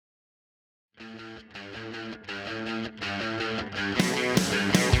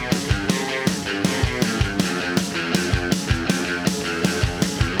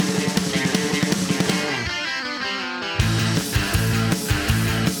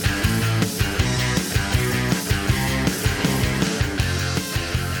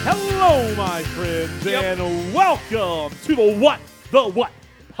Hello, my friends, and welcome to the What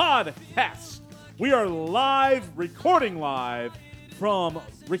podcast. We are recording live from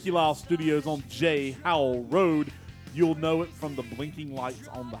Ricky Lyle Studios on J. Howell Road. You'll know it from the blinking lights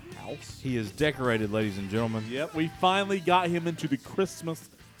on the house. He is decorated, ladies and gentlemen. Yep, we finally got him into the Christmas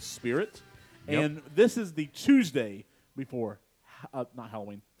spirit. And this is the Tuesday before, not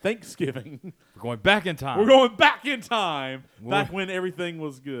Halloween, Thanksgiving. We're going back in time. We're going back in time, back when everything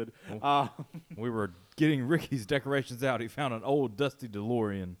was good. We were getting Ricky's decorations out. He found an old dusty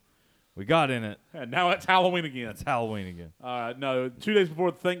DeLorean. We got in it. And now it's Halloween again. It's Halloween again. No, 2 days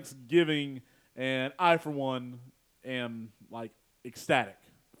before Thanksgiving, and I, for one, am like ecstatic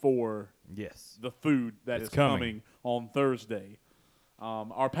for the food that is coming on Thursday.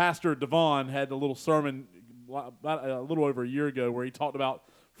 Our pastor, Devon, had a little sermon about a little over a year ago where he talked about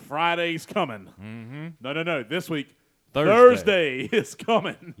Friday's coming. Mm-hmm. No. This week, Thursday is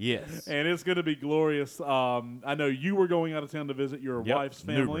coming. Yes. And it's going to be glorious. I know you were going out of town to visit your wife's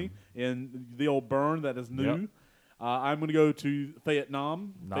family in the old Burn that is new. Yep. I'm going to go to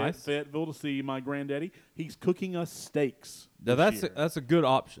Fayetteville to see my granddaddy. He's cooking us steaks. Now that's a good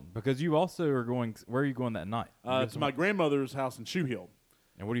option because you also are going. Where are you going that night? To my grandmother's house in Shoe Hill.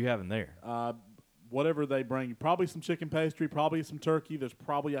 And what are you having there? Whatever they bring. Probably some chicken pastry, probably some turkey. There's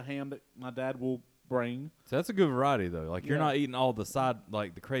probably a ham that my dad will bring. So that's a good variety, though. Like you're not eating all the side,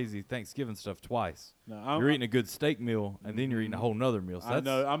 like the crazy Thanksgiving stuff twice. No, you're eating a good steak meal, and then you're eating a whole nother meal. So I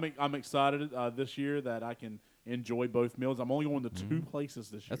know. I'm excited this year that I can enjoy both meals. I'm only going to two places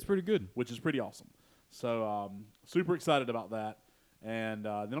this year. That's pretty good. Which is pretty awesome. So super excited about that. And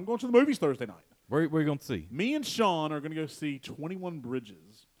then I'm going to the movies Thursday night. Where are you going to see? Me and Sean are going to go see 21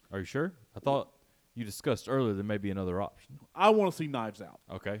 Bridges. Are you sure? I thought you discussed earlier there may be another option. I want to see Knives Out.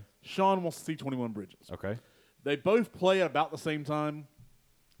 Okay. Sean wants to see 21 Bridges. Okay. They both play at about the same time.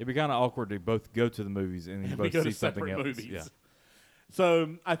 It'd be kind of awkward to both go to the movies and then both see something else. Movies. Yeah.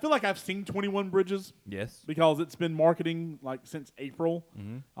 So I feel like I've seen 21 Bridges. Yes. Because it's been marketing like since April.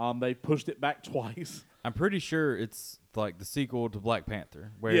 Mm-hmm. They pushed it back twice. I'm pretty sure it's like the sequel to Black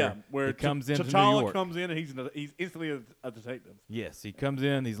Panther, where he comes into New T'Challa York. comes in and he's instantly a detective. Yes, he comes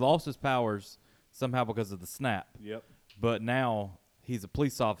in. He's lost his powers somehow because of the snap. Yep. But now he's a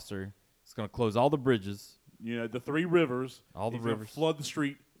police officer. He's going to close all the bridges. You know, the three rivers. All the rivers. Flood the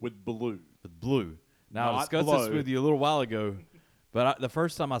street with blue. With blue. Now, I discussed blow. this with you a little while ago, but the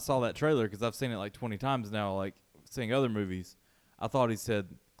first time I saw that trailer, because I've seen it like 20 times now, like seeing other movies, I thought he said,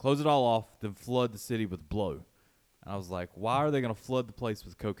 close it all off, then flood the city with blow. And I was like, why are they going to flood the place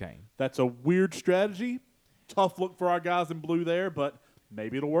with cocaine? That's a weird strategy. Tough look for our guys in blue there, but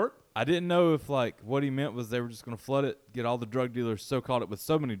maybe it'll work. I didn't know if like what he meant was they were just going to flood it, get all the drug dealers so caught up with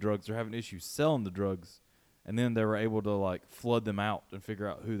so many drugs, they're having issues selling the drugs, and then they were able to like flood them out and figure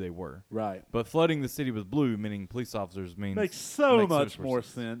out who they were. Right. But flooding the city with blue, meaning police officers, makes so much more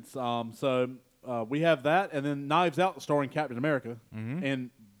sense. We have that, and then Knives Out starring Captain America and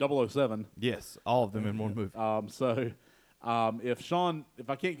 007. Yes, all of them in one movie. If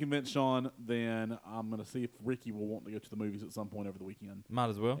I can't convince Sean, then I'm going to see if Ricky will want to go to the movies at some point over the weekend. Might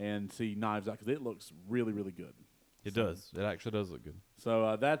as well. And see Knives Out because it looks really, really good. It does. It actually does look good.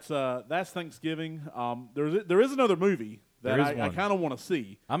 So that's Thanksgiving. There is another movie that I kind of want to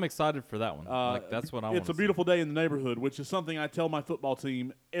see. I'm excited for that one. That's what I want. It's a beautiful day in the neighborhood, which is something I tell my football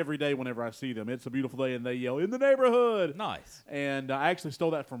team every day whenever I see them. It's a beautiful day, and they yell, "In the neighborhood!" Nice. And I actually stole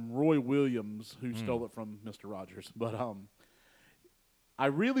that from Roy Williams, who stole it from Mr. Rogers. But I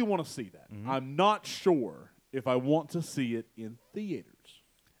really want to see that. I'm not sure if I want to see it in theaters.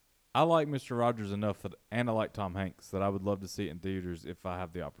 I like Mr. Rogers enough and I like Tom Hanks that I would love to see it in theaters if I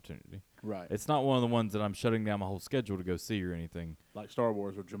have the opportunity. Right. It's not one of the ones that I'm shutting down my whole schedule to go see or anything. Like Star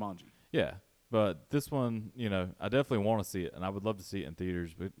Wars or Jumanji. Yeah. But this one, I definitely want to see it, and I would love to see it in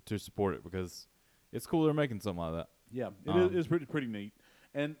theaters to support it because it's cool they're making something like that. Yeah, it is pretty neat.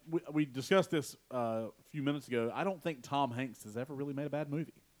 And we discussed this a few minutes ago. I don't think Tom Hanks has ever really made a bad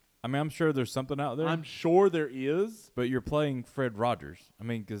movie. I mean, I'm sure there's something out there. I'm sure there is. But you're playing Fred Rogers. I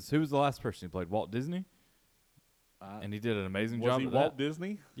mean, because who was the last person who played? Walt Disney? And he did an amazing job. Was he Walt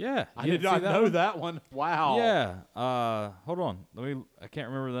Disney? Yeah. I did not know that one. Wow. Yeah. Hold on. I can't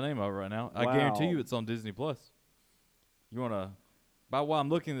remember the name of it right now. Wow. I guarantee you it's on Disney Plus. You want to... While I'm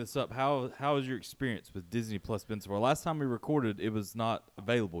looking this up, how is your experience with Disney Plus been so far? Last time we recorded, it was not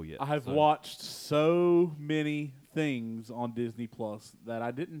available yet. I've watched so many things on Disney Plus that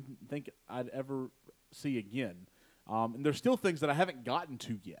I didn't think I'd ever see again. And there's still things that I haven't gotten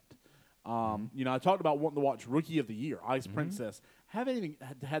to yet. I talked about wanting to watch Rookie of the Year, Ice Princess. Haven't even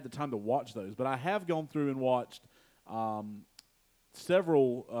had the time to watch those, but I have gone through and watched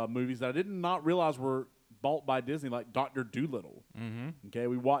several movies that I did not realize were bought by Disney, like Dr. Dolittle. Mm-hmm. Okay,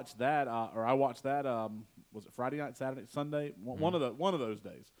 we watched that, or I watched that. Was it Friday night, Saturday, Sunday? One of those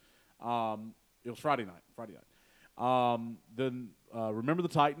days. It was Friday night. Then Remember the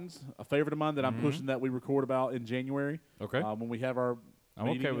Titans, a favorite of mine that I'm pushing that we record about in January. Okay. When we have our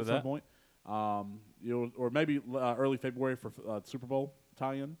meeting okay with at some that. point. Or maybe early February for Super Bowl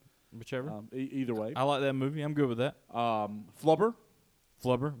tie-in. Whichever. Either way. I like that movie. I'm good with that. Flubber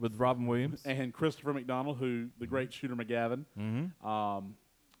with Robin Williams. and Christopher McDonald, who the great Shooter McGavin.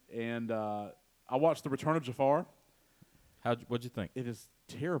 Mm-hmm. And I watched The Return of Jafar. What'd you think? It is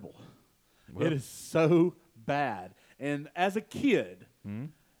terrible. Well, it is so bad. And as a kid, mm-hmm.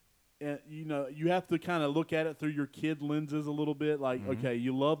 You have to kind of look at it through your kid lenses a little bit. Like, okay,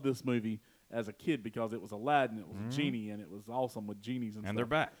 you love this movie as a kid because it was Aladdin, it was a genie, and it was awesome with genies and stuff. they're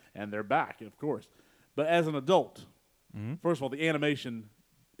back. And they're back, of course. But as an adult, first of all, the animation,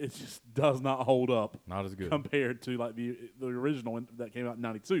 it just does not hold up. Not as good. Compared to like the original one that came out in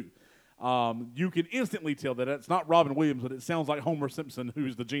 92. You can instantly tell that it's not Robin Williams, but it sounds like Homer Simpson,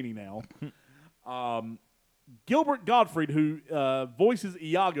 who's the genie now. Gilbert Gottfried, who voices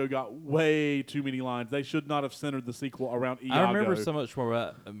Iago, got way too many lines. They should not have centered the sequel around Iago. I remember so much more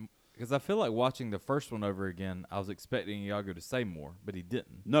about because I feel like watching the first one over again, I was expecting Iago to say more, but he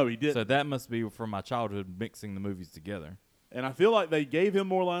didn't. No, he didn't. So that must be from my childhood mixing the movies together. And I feel like they gave him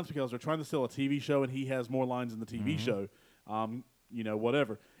more lines because they're trying to sell a TV show, and he has more lines in the TV show.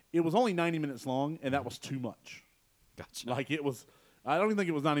 Whatever. It was only 90 minutes long, and that was too much. Gotcha. Like, it was – I don't even think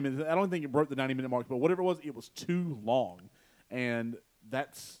it was 90 minutes. I don't think it broke the 90-minute mark, but whatever it was too long. And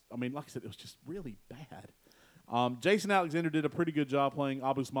that's – I mean, like I said, it was just really bad. Jason Alexander did a pretty good job playing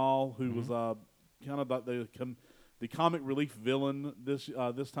Abu Smal, who was kind of like the comic relief villain this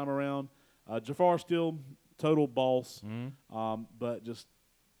time around. Jafar still total boss, but just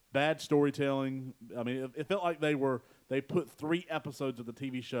bad storytelling. I mean, it felt like they put 3 episodes of the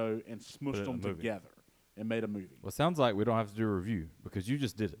TV show and smushed them together and made a movie. Well, it sounds like we don't have to do a review because you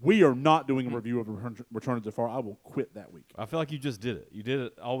just did it. We are not doing a review of Return of Jafar. I will quit that week. I feel like you just did it. You did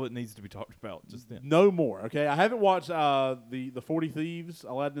it. All that needs to be talked about just then. No more. Okay, I haven't watched the 40 Thieves,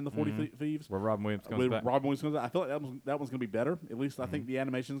 Aladdin and the 40 Thieves, where Robin Williams comes back. Robin Williams comes back. I feel like that one's going to be better. At least I think the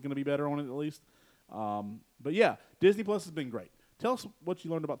animation is going to be better on it. At least. But yeah, Disney Plus has been great. Tell us what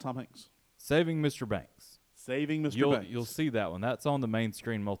you learned about Tom Hanks. Saving Mr. Banks. Saving Mr. Banks. You'll see that one. That's on the main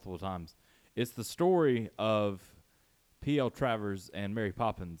screen multiple times. It's the story of P.L. Travers and Mary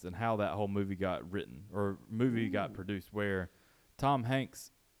Poppins and how that whole movie got written or got produced, where Tom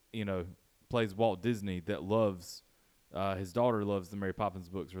Hanks, plays Walt Disney that loves his daughter loves the Mary Poppins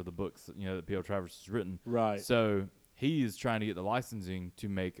books or the books that P.L. Travers has written. Right. So he is trying to get the licensing to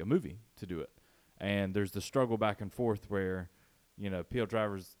make a movie to do it. And there's the struggle back and forth where, P.L.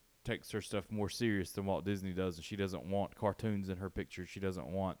 Travers takes her stuff more serious than Walt Disney does, and she doesn't want cartoons in her picture. She doesn't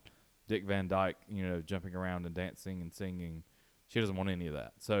want Dick Van Dyke, jumping around and dancing and singing. She doesn't want any of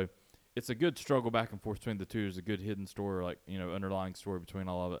that. So it's a good struggle back and forth between the two. There's a good hidden story, underlying story between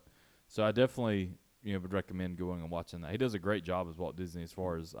all of it. So I definitely, would recommend going and watching that. He does a great job as Walt Disney as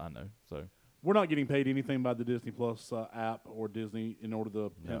far as I know. So we're not getting paid anything by the Disney Plus app or Disney in order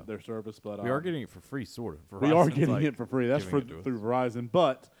to pimp their service, but we are getting it for free, sort of. We are getting it for free. That's through Verizon,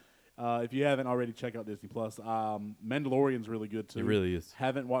 but. If you haven't already, check out Disney Plus. Mandalorian's really good too. It really is.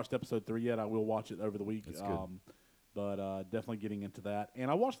 Haven't watched episode 3 yet. I will watch it over the week. It's good. But definitely getting into that. And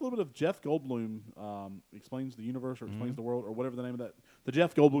I watched a little bit of Jeff Goldblum explains the universe or explains the world or whatever the name of that. The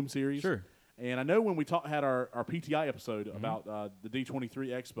Jeff Goldblum series. Sure. And I know when we had our PTI episode about the D23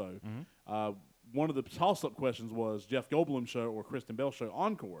 Expo, one of the toss-up questions was Jeff Goldblum show or Kristen Bell show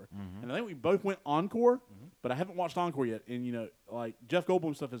Encore. And I think we both went Encore, but I haven't watched Encore yet. And, Jeff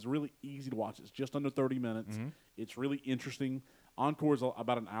Goldblum stuff is really easy to watch. It's just under 30 minutes. It's really interesting. Encore is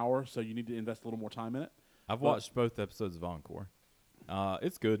about an hour, so you need to invest a little more time in it. I've watched both episodes of Encore.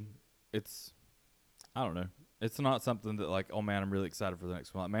 It's good. I don't know. It's not something that like, oh, man, I'm really excited for the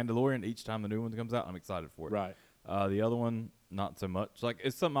next one. Like Mandalorian, each time the new one comes out, I'm excited for it. Right. The other one, not so much. Like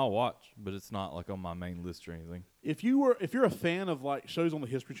it's something I'll watch, but it's not like on my main list or anything. If you're a fan of like shows on the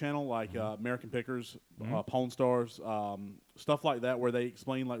History Channel, like American Pickers, Pawn Stars, stuff like that, where they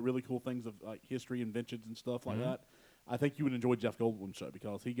explain like really cool things of like history and vintage and stuff like that, I think you would enjoy Jeff Goldblum's show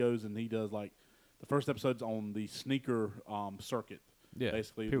because he goes and he does like the first episode's on the sneaker circuit. Yeah,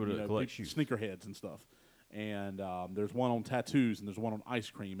 basically people that collect shoes, sneakerheads and stuff. And there's one on tattoos, and there's one on ice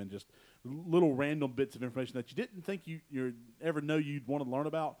cream, and just little random bits of information that you didn't think you ever know you'd want to learn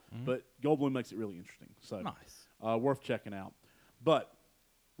about. But Goldblum makes it really interesting. So nice, worth checking out. But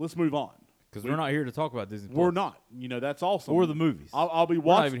let's move on. Because we're not here to talk about Disney Plus. We're not. That's awesome. Or the movies. I'll be watching.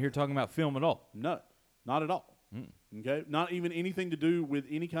 We're not even here talking about film at all. No, not at all. Okay, not even anything to do with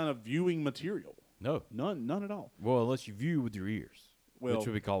any kind of viewing material. No, none at all. Well, unless you view with your ears, which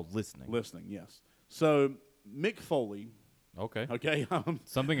would be called listening. Listening, yes. So Mick Foley. Okay.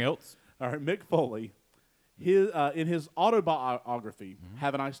 Something else. All right, Mick Foley. In his autobiography,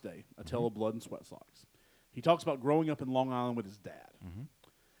 Have a Nice Day, A Tale of Blood and Sweat Socks, he talks about growing up in Long Island with his dad.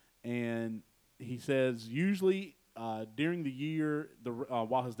 And he says usually during the year,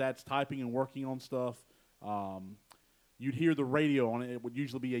 while his dad's typing and working on stuff, you'd hear the radio on it. It would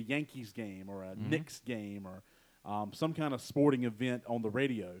usually be a Yankees game or a Knicks game or some kind of sporting event on the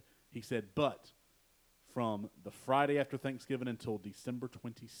radio. He said, but from the Friday after Thanksgiving until December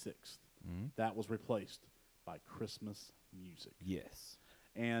 26th, that was replaced by Christmas music. Yes.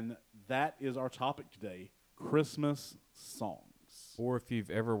 And that is our topic today, Christmas songs. Or if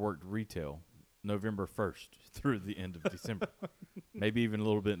you've ever worked retail, November 1st through the end of December. Maybe even a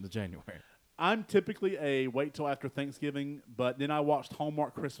little bit into January. I'm typically a wait till after Thanksgiving, but then I watched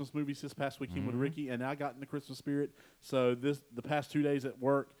Hallmark Christmas movies this past weekend with Ricky, and I got in the Christmas spirit. So the past 2 days at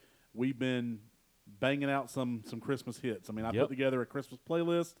work, we've been banging out some Christmas hits. I mean, I put together a Christmas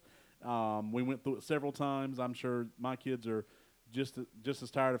playlist. We went through it several times. I'm sure my kids are just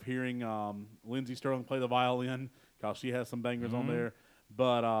as tired of hearing Lindsey Sterling play the violin because she has some bangers on there.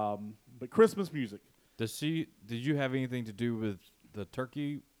 But Christmas music. Did you have anything to do with the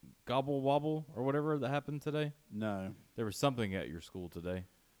turkey gobble wobble or whatever that happened today? No. There was something at your school today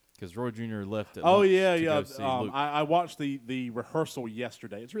because Roy Jr. left at lunch to go see Luke. I watched the rehearsal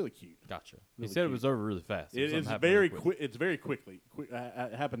yesterday. It's really cute. Gotcha. Really he said cute. it was over really fast. It's very quick. It's very quickly.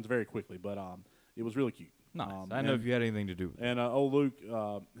 It happens very quickly, but it was really cute. Nice. I know if you had anything to do with it. And old Luke,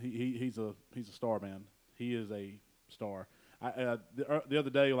 he's a star, man. He is a star. The other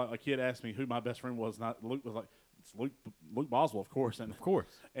day, like a kid asked me who my best friend was, and Luke was like, "It's Luke Boswell, of course." And of course.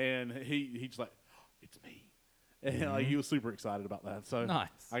 And he's like, "It's me," and he was super excited about that. So nice.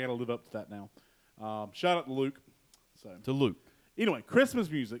 I got to live up to that now. Shout out to Luke. To Luke. Anyway, Christmas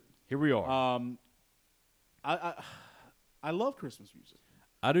music. Here we are. I love Christmas music.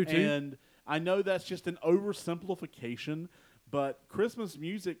 I do too. And I know that's just an oversimplification, but Christmas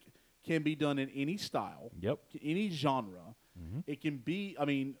music can be done in any style, any genre. It can be. I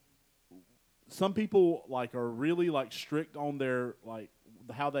mean, some people are really strict on their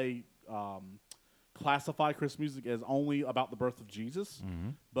how they classify Christmas music as only about the birth of Jesus.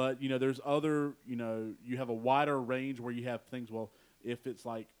 But there's other. You have a wider range where you have things. Well, if it's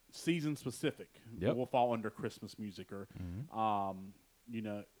season specific, will fall under Christmas music or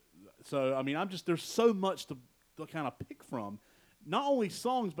So I mean, there's so much to kind of pick from, not only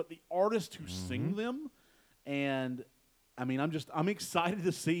songs but the artists who sing them, and I mean, I'm excited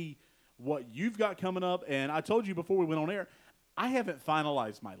to see what you've got coming up. And I told you before we went on air, I haven't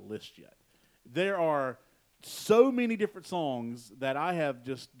finalized my list yet. There are so many different songs that I have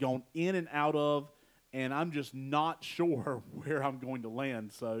just gone in and out of, and I'm just not sure where I'm going to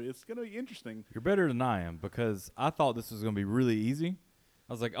land. So it's going to be interesting. You're better than I am because I thought this was going to be really easy.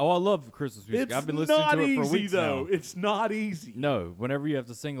 I was like, I love Christmas music. I've been listening to it for weeks now. It's not easy. No, whenever you have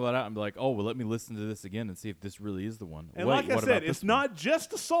to single it out and be like, oh, well, let me listen to this again and see if this really is the one. And like I said, it's not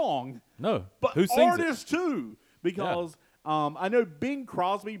just a song. No, but who sings artists too. Because I know Bing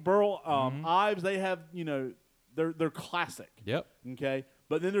Crosby, Burl Ives, they have, they're classic. Yep. Okay.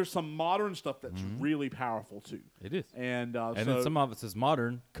 But then there's some modern stuff that's really powerful too. It is. And then some of it is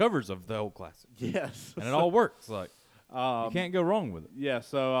modern covers of the old classic. Yes. And it all works. You can't go wrong with it. Yeah,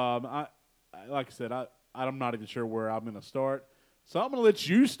 so I like I said, I'm not even sure where I'm going to start. So I'm going to let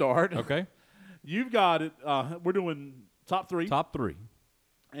you start. Okay. You've got it. We're doing top three. Top three.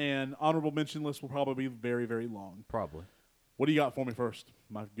 And honorable mention list will probably be very, very long. Probably. What do you got for me first,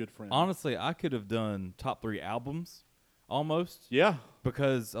 my good friend? Honestly, I could have done top three albums almost. Yeah.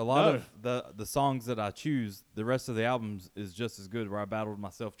 Because a lot of the songs that I choose, the rest of the albums is just as good, where I battled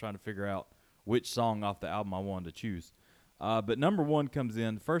myself trying to figure out which song off the album I wanted to choose. But number one comes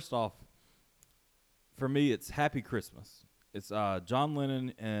in. First off, for me, it's Happy Christmas. It's John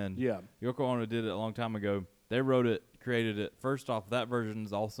Lennon and Yoko Ono did it a long time ago. They wrote it, created it. First off, that version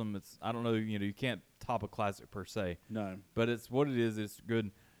is awesome. I don't know, you can't top a classic per se. No. But it's what it is. It's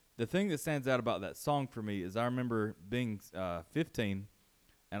good. The thing that stands out about that song for me is I remember being 15,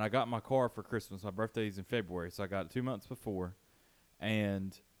 and I got my car for Christmas. My birthday is in February, so I got it 2 months before.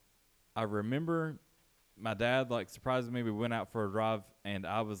 And I remember my dad surprised me. We went out for a drive, and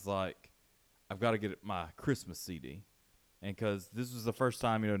I was like, I've got to get my Christmas CD. And because this was the first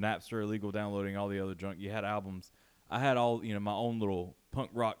time, Napster, illegal downloading, all the other junk. You had albums. I had all, my own little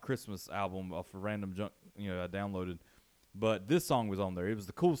punk rock Christmas album off of random junk, I downloaded. But this song was on there. It was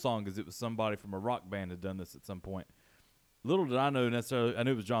the cool song because it was somebody from a rock band had done this at some point. Little did I know necessarily, I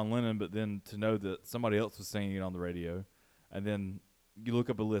knew it was John Lennon, but then to know that somebody else was singing it on the radio. And then you look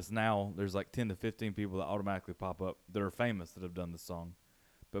up a list now, there's like 10 to 15 people that automatically pop up that are famous that have done this song.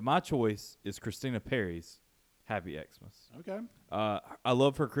 But my choice is Christina Perri's Happy Xmas. Okay. I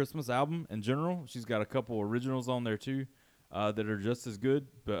love her Christmas album in general. She's got a couple originals on there too that are just as good.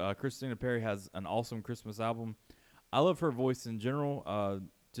 But Christina Perri has an awesome Christmas album. I love her voice in general,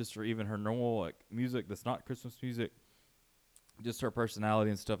 just for even her normal music that's not Christmas music. Just her personality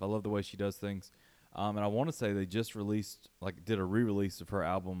and stuff. I love the way she does things. And I want to say they just did a re-release of her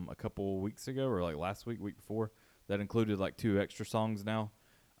album a couple weeks ago or last week before. That included 2 extra songs now.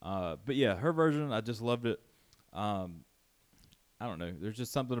 But yeah, her version, I just loved it. I don't know. There's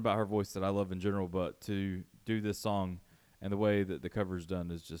just something about her voice that I love in general, but to do this song and the way that the cover is done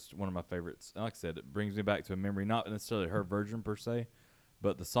is just one of my favorites. And like I said, it brings me back to a memory, not necessarily her version per se,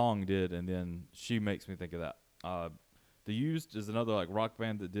 but the song did, and then she makes me think of that. The Used is another rock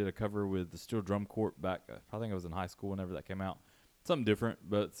band that did a cover with the Steel Drum Corps back. I think I was in high school whenever that came out. Something different,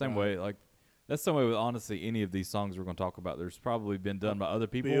 but same way. That's the way with honestly any of these songs we're going to talk about. There's probably been done by other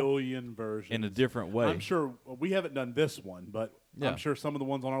people, billion versions in a different way. I'm sure we haven't done this one, but I'm sure some of the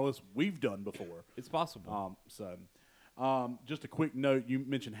ones on our list we've done before. It's possible. Just a quick note: you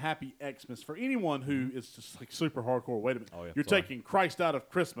mentioned Happy Xmas. For anyone who is just super hardcore, wait a minute, you're taking Christ out of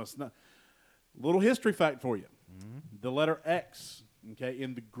Christmas. Now, little history fact for you. The letter X,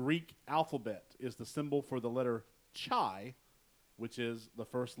 in the Greek alphabet is the symbol for the letter chi, which is the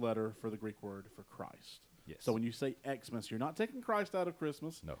first letter for the Greek word for Christ. Yes. So when you say Xmas, you're not taking Christ out of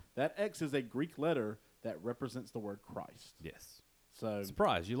Christmas. No. That X is a Greek letter that represents the word Christ. Yes. So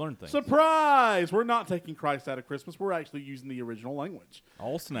surprise, you learn things. Surprise! We're not taking Christ out of Christmas. We're actually using the original language.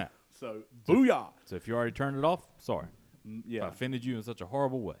 All snap. So booyah! So if you already turned it off, sorry. Yeah. I offended you in such a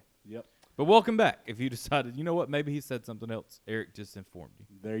horrible way. Yep. But welcome back. If you decided, you know what, maybe he said something else. Eric just informed you.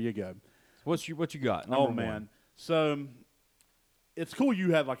 There you go. So what you got? Number one. So it's cool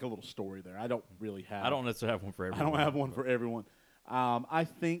you have a little story there. I don't really have. I don't necessarily have one for everyone. I don't have one for everyone. I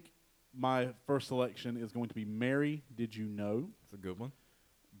think my first selection is going to be Mary, Did You Know? That's a good one.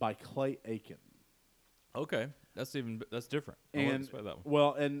 By Clay Aiken. Okay. That's different. And that one.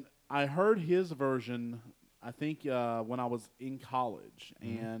 Well, and I heard his version I think when I was in college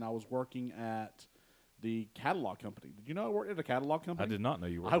and I was working at the catalog company. Did you know I worked at a catalog company? I did not know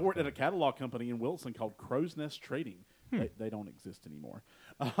you worked. I worked at a catalog company in Wilson called Crow's Nest Trading. They don't exist anymore.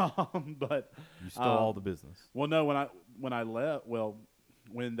 But you stole all the business. Well, no, when I left,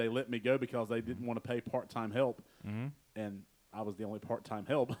 when they let me go because they didn't want to pay part-time help, and I was the only part-time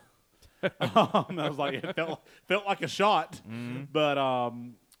help. I was like, it felt like a shot.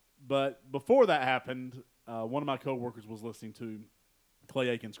 But before that happened, one of my coworkers was listening to Clay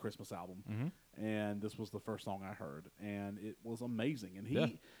Aiken's Christmas album, and this was the first song I heard, and it was amazing. And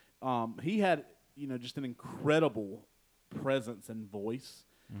he had just an incredible presence and voice,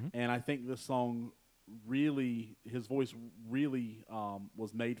 and I think this song his voice really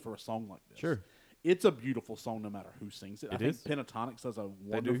was made for a song like this. Sure. It's a beautiful song no matter who sings it. I think is. Pentatonics does a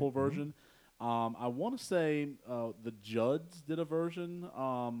wonderful version. I want to say the Judds did a version.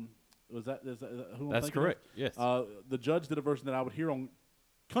 Is that who I'm That's thinking correct. of? Yes. The Judds did a version that I would hear on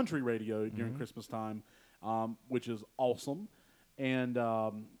country radio during Christmas time, which is awesome. And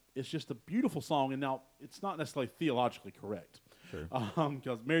it's just a beautiful song. And now it's not necessarily theologically correct. Sure.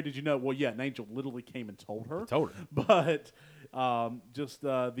 Because Mary, did you know? Well, yeah, an angel literally came and told her. But just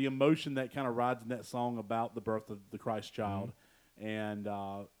the emotion that kind of rides in that song about the birth of the Christ child and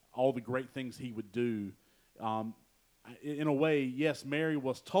all the great things he would do. In a way, yes, Mary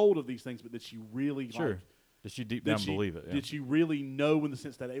was told of these things, but did she really did she deep down believe it? Yeah. Did she really know in the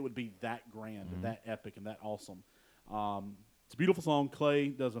sense that it would be that grand and that epic and that awesome? It's a beautiful song. Clay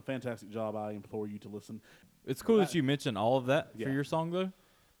does a fantastic job. I implore you to listen. It's cool that you mentioned all of that for your song, though,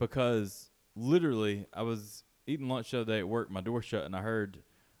 because literally I was eating lunch the other day at work, my door shut, and I heard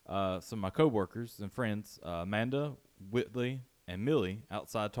some of my coworkers and friends, Amanda, Whitley, and Millie,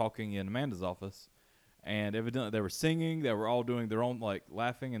 outside talking in Amanda's office. And evidently they were singing. They were all doing their own,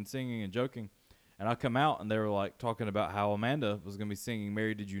 laughing and singing and joking. And I come out, and they were, talking about how Amanda was going to be singing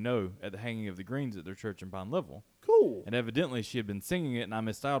Mary Did You Know at the Hanging of the Greens at their church in Pine Level. Cool. And evidently she had been singing it, and I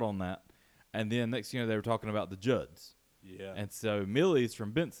missed out on that. And then next thing you know, they were talking about the Judds. Yeah. And so Millie's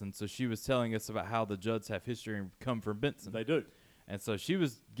from Benson, so she was telling us about how the Judds have history and come from Benson. They do. And so she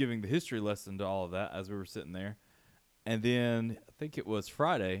was giving the history lesson to all of that as we were sitting there. And then I think it was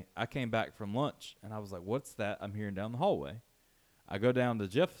Friday, I came back from lunch, and I was like, what's that I'm hearing down the hallway? I go down to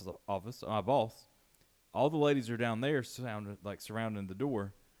Jeff's office, my boss. All the ladies are down there surrounding the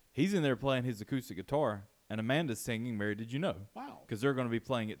door. He's in there playing his acoustic guitar, and Amanda's singing Mary Did You Know? Wow. Because they're going to be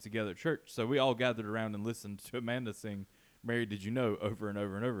playing it together at church. So we all gathered around and listened to Amanda sing Mary Did You Know over and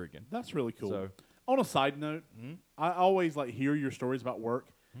over and over again. That's really cool. So, on a side note, I always hear your stories about work.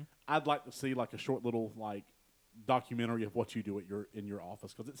 I'd like to see a short little documentary of what you do in your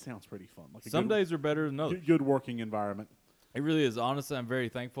office because it sounds pretty fun. Some days are better than others. Good working environment. It really is. Honestly, I'm very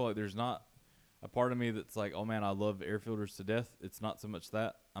thankful. There's not a part of me that's like, oh man, I love air filters to death. It's not so much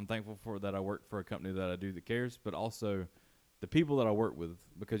that. I'm thankful for that I work for a company that I do that cares, but also the people that I work with,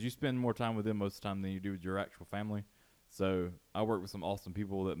 because you spend more time with them most of the time than you do with your actual family. So I work with some awesome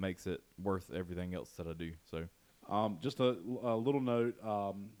people that makes it worth everything else that I do. So just a little note,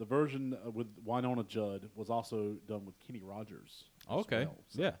 the version with Wynonna Judd was also done with Kenny Rogers. Okay. Well,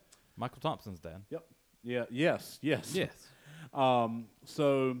 so. Yeah. Michael Thompson's dad. Yep. Yeah. Yes.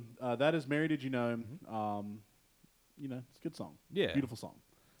 So that is Mary Did You Know? It's a good song. Yeah. Beautiful song.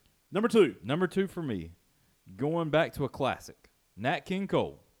 Number two for me, going back to a classic, Nat King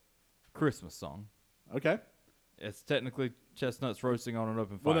Cole, Christmas song. Okay. It's technically chestnuts roasting on an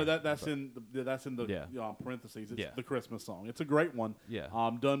open fire. Well, no, that's in the parentheses. It's the Christmas song. It's a great one. Yeah.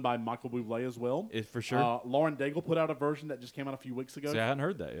 Done by Michael Bublé as well. It's for sure. Lauren Daigle put out a version that just came out a few weeks ago. See, I hadn't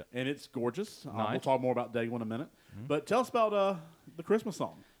heard that yet. And it's gorgeous. Nice. We'll talk more about Daigle in a minute. Mm-hmm. But tell us about the Christmas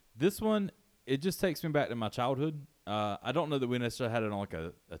song. This one, it just takes me back to my childhood. I don't know that we necessarily had it on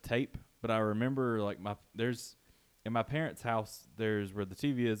a tape, but I remember in my parents' house, there's where the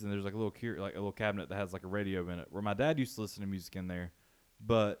TV is, and there's a little cabinet that has a radio in it, where my dad used to listen to music in there,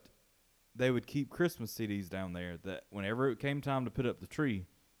 but they would keep Christmas CDs down there that whenever it came time to put up the tree,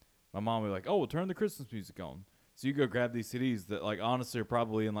 my mom would be like, oh, well, turn the Christmas music on. So you go grab these CDs that honestly are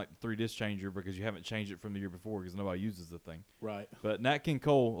probably in the 3-disc changer because you haven't changed it from the year before because nobody uses the thing. Right. But Nat King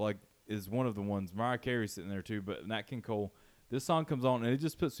Cole is one of the ones. Mariah Carey's sitting there too, but Nat King Cole, this song comes on and it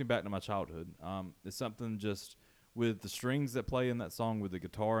just puts me back to my childhood. It's something just with the strings that play in that song, with the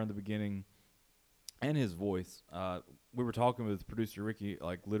guitar in the beginning, and his voice. We were talking with producer Ricky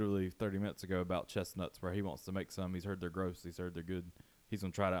literally 30 minutes ago about chestnuts, where he wants to make some. He's heard they're gross. He's heard they're good. He's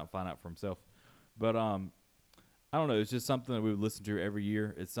going to try it out and find out for himself. But I don't know. It's just something that we would listen to every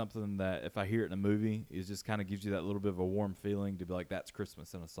year. It's something that if I hear it in a movie, it just kind of gives you that little bit of a warm feeling to be like, that's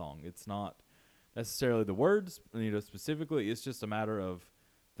Christmas in a song. It's not necessarily the words, specifically. It's just a matter of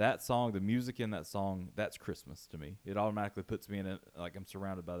that song, the music in that song, that's Christmas to me. It automatically puts me in it, I'm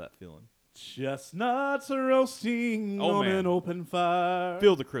surrounded by that feeling. Chestnuts are roasting on an open fire.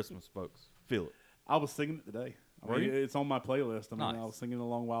 Feel the Christmas, folks. Feel it. I was singing it today. It's on my playlist. Nice. I was singing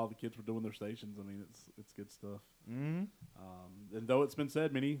along while the kids were doing their stations. It's good stuff. Mm-hmm. And though it's been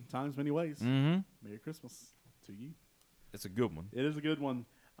said many times, many ways, Merry Christmas to you. It's a good one. It is a good one.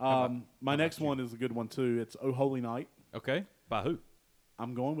 My next one is a good one, too. It's Oh Holy Night. Okay. By who?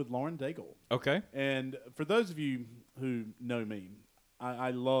 I'm going with Lauren Daigle. Okay. And for those of you who know me,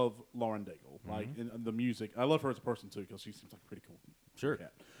 I love Lauren Daigle, in the music. I love her as a person, too, because she seems like a pretty cool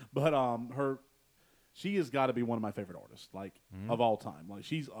cat. But she has got to be one of my favorite artists, of all time.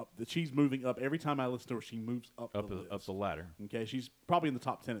 She's moving up. Every time I listen to her, she moves up the ladder. Okay, she's probably in the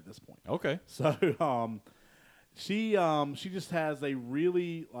top 10 at this point. Okay. So she just has a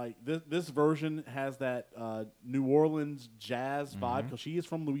really this version has that New Orleans jazz vibe because she is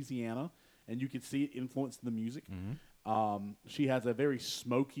from Louisiana, and you can see it influenced the music. She has a very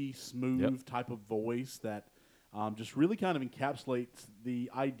smoky, smooth type of voice that just really kind of encapsulates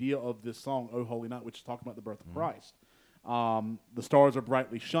the idea of this song, Oh Holy Night, which is talking about the birth of Christ. The stars are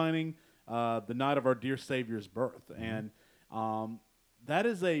brightly shining, the night of our dear Savior's birth. And that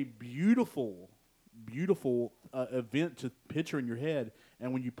is a beautiful event to picture in your head.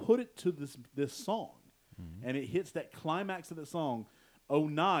 And when you put it to this song, and it hits that climax of the song, Oh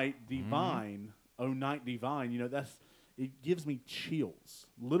Night Divine, Oh Night Divine, it gives me chills,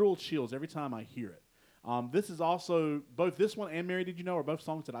 literal chills every time I hear it. This is also, both this one and Mary Did You Know are both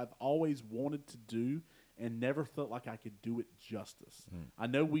songs that I've always wanted to do and never felt like I could do it justice. I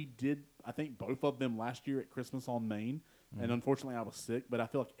know we did, I think, both of them last year at Christmas on Main, and unfortunately I was sick, but I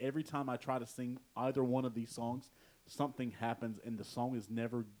feel like every time I try to sing either one of these songs, something happens and the song is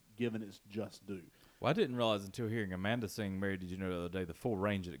never given its just due. Well, I didn't realize until hearing Amanda sing Mary Did You Know the other day the full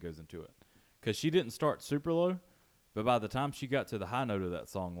range that goes into it. Because she didn't start super low, but by the time she got to the high note of that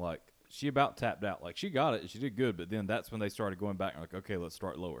song, she about tapped out. She got it. She did good, but then that's when they started going back and okay, let's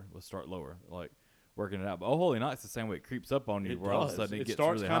start lower. working it out. But Oh Holy Night's the same way. It creeps up on you where all of a sudden it gets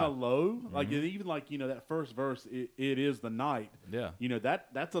starts really kind of high. low. Like even like, that first verse, it is the night. Yeah.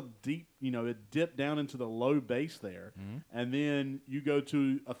 That's a deep, it dipped down into the low bass there. And then you go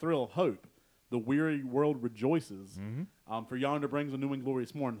to A Thrill of Hope. The weary world rejoices. For yonder brings a new and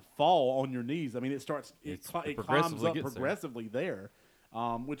glorious morn. Fall on your knees. I mean, it climbs up progressively there.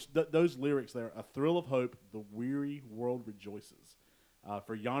 Which those lyrics there, A Thrill of Hope, the weary world rejoices.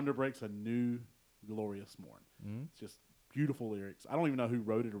 For yonder breaks a new glorious morn. It's just beautiful lyrics. I don't even know who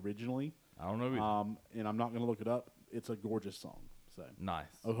wrote it originally. I don't know either. And I'm not going to look it up. It's a gorgeous song. So nice.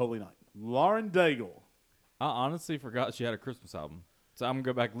 Oh Holy Night. Lauren Daigle. I honestly forgot she had a Christmas album. So I'm going to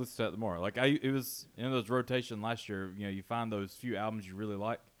go back and listen to that more. Like it was in those rotation last year, you find those few albums you really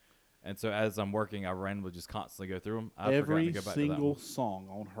like. And so as I'm working, I randomly just constantly go through them. Every single song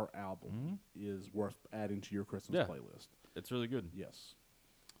on her album is worth adding to your Christmas playlist. It's really good. Yes.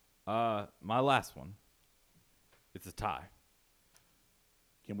 My last one, it's a tie.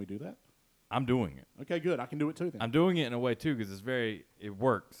 Can we do that? I'm doing it. Okay, good. I can do it too then. I'm doing it in a way too because it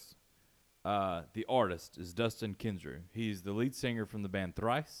works. The artist is Dustin Kensrue. He's the lead singer from the band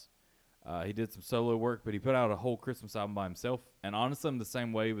Thrice. He did some solo work, but he put out a whole Christmas album by himself. And honestly, I'm the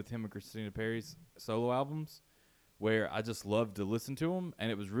same way with him and Christina Perri's solo albums, where I just love to listen to them.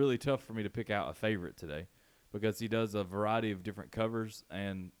 And it was really tough for me to pick out a favorite today because he does a variety of different covers,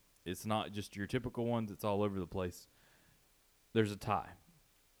 and it's not just your typical ones. It's all over the place. There's a tie.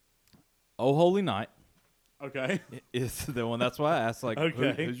 Oh Holy Night. Okay. Is the one. That's why I asked,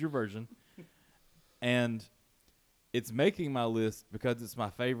 who's your version? And it's making my list because it's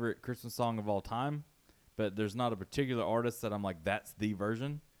my favorite Christmas song of all time, but there's not a particular artist that I'm like, that's the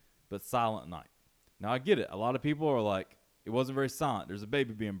version, but Silent Night. Now, I get it. A lot of people are like, it wasn't very silent. There's a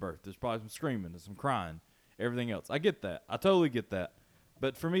baby being birthed. There's probably some screaming. There's some crying, everything else. I get that. I totally get that.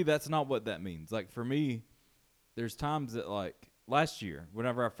 But for me, that's not what that means. Like, for me, there's times that, like, last year,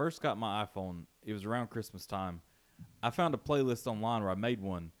 whenever I first got my iPhone, it was around Christmas time, I found a playlist online where I made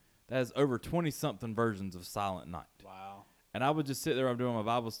one that has over 20-something versions of Silent Night. Wow. And I would just sit there, I'm doing my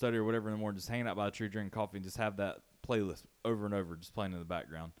Bible study or whatever in the morning, just hanging out by a tree, drinking coffee, and just have that playlist over and over, just playing in the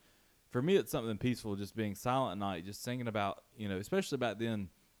background. For me, it's something peaceful, just being silent at night, just singing about, especially back then,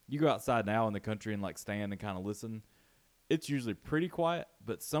 you go outside now in the country and, like, stand and kind of listen. It's usually pretty quiet,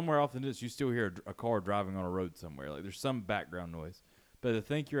 but somewhere off in this, you still hear a car driving on a road somewhere. Like, there's some background noise. But to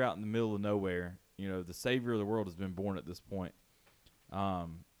think you're out in the middle of nowhere, the Savior of the world has been born at this point.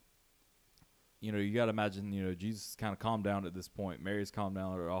 You got to imagine, Jesus kind of calmed down at this point. Mary's calmed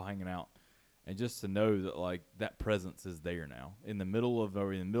down. They're all hanging out. And just to know that, like, that presence is there now. In the middle of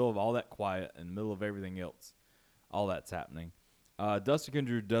all that quiet, in the middle of everything else, all that's happening. Dustin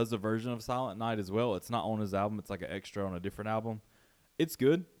Kensrue does a version of Silent Night as well. It's not on his album. It's like an extra on a different album. It's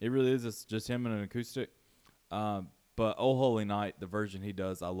good. It really is. It's just him and an acoustic. But Oh Holy Night, the version he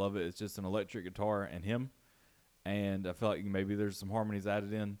does, I love it. It's just an electric guitar and him. And I feel like maybe there's some harmonies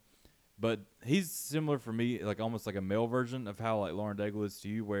added in. But he's similar for me, like almost like a male version of how like Lauren Daigle is to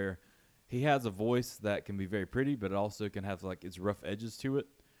you, where he has a voice that can be very pretty, but it also can have like its rough edges to it,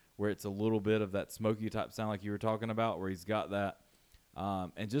 where it's a little bit of that smoky type sound like you were talking about, where he's got that.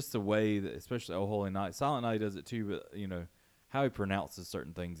 And just the way that, especially Oh Holy Night, Silent Night does it too, but, how he pronounces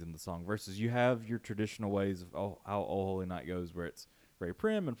certain things in the song versus you have your traditional ways of how Oh Holy Night goes, where it's very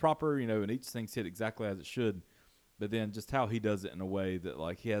prim and proper, and each thing's hit exactly as it should. But then just how he does it in a way that,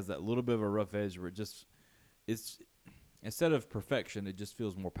 like, he has that little bit of a rough edge where it's instead of perfection, it just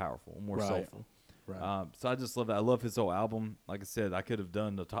feels more powerful, more soulful. Right. So I just love that. I love his whole album. Like I said, I could have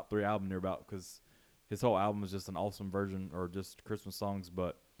done the top 3 album nearby because his whole album is just an awesome version or just Christmas songs.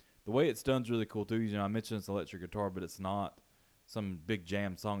 But the way it's done is really cool, too. I mentioned it's electric guitar, but it's not some big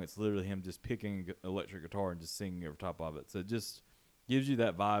jam song. It's literally him just picking an electric guitar and just singing over top of it. So it just gives you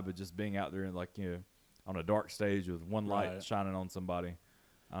that vibe of just being out there and, like, on a dark stage with one light shining on somebody,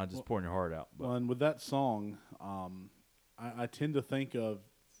 just pouring your heart out. But. Well, and with that song, I tend to think of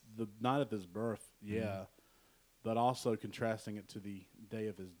the night of his birth, but also contrasting it to the day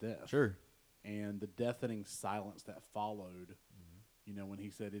of his death. Sure. And the deafening silence that followed, when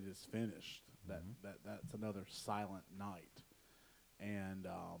he said it is finished, that's another silent night. And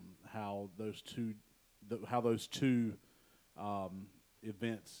how those two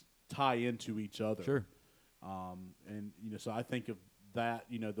events tie into each other. Sure. And so I think of that,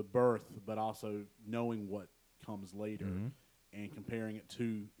 the birth, but also knowing what comes later, and comparing it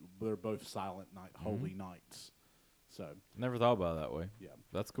to they're both silent night, holy nights. So never thought about it that way. Yeah,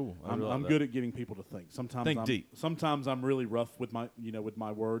 that's cool. I'm good at getting people to think. Sometimes deep. Sometimes I'm really rough with my with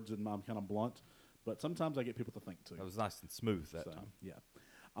my words, and I'm kind of blunt. But sometimes I get people to think too. That was nice and smooth that time. Yeah.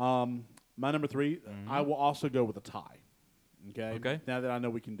 My number 3, I will also go with a tie. Okay. Now that I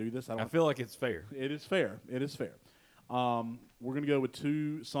know we can do this, I feel like it's fair. It is fair. It is fair. We're going to go with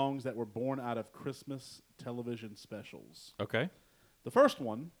 2 songs that were born out of Christmas television specials. Okay. The first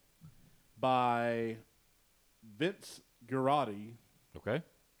one by Vince Guaraldi. Okay.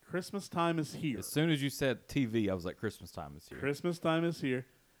 Christmas Time is Here. As soon as you said TV, I was like, Christmas Time is here. Christmas Time is Here,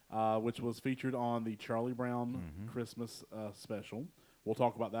 which was featured on the Charlie Brown Christmas special. We'll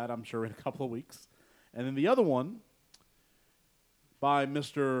talk about that, I'm sure, in a couple of weeks. And then the other one by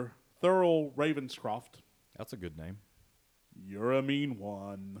Mr. Thurl Ravenscroft. That's a good name. You're a Mean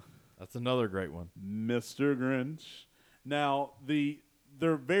One. That's another great one. Mr. Grinch. Now,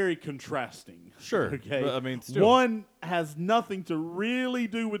 they're very contrasting. Sure. Okay. But, I mean, still. One has nothing to really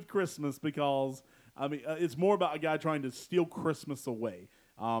do with Christmas because, it's more about a guy trying to steal Christmas away.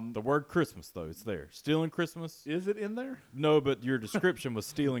 The word Christmas, though, it's there. Stealing Christmas? Is it in there? No, but your description was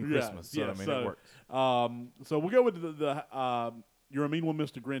stealing Christmas. So, it works. So we'll go with the You're a Mean One,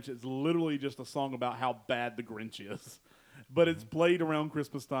 Mr. Grinch. It's literally just a song about how bad the Grinch is. But it's played around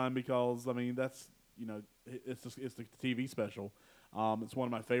Christmas time because, that's, it's the TV special. It's one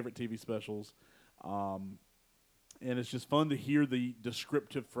of my favorite TV specials. And it's just fun to hear the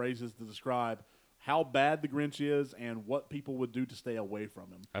descriptive phrases to describe how bad the Grinch is and what people would do to stay away from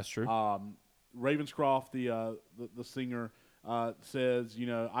him. That's true. Ravenscroft, the singer, says,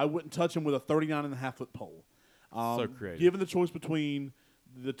 I wouldn't touch him with a 39.5-foot pole. So creative. Given the choice between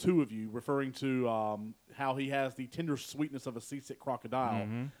the two of you, referring to how he has the tender sweetness of a seasick crocodile,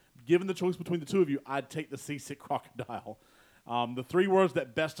 given the choice between the two of you, I'd take the seasick crocodile. The 3 words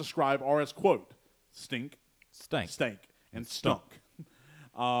that best describe are as, quote, stink, stank, and stunk.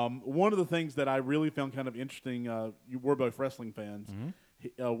 One of the things that I really found kind of interesting, we're both wrestling fans,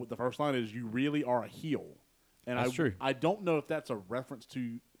 the first line is, you really are a heel. And that's true. I don't know if that's a reference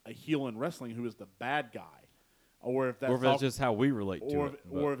to a heel in wrestling who is the bad guy. Or if that's just how we relate to it.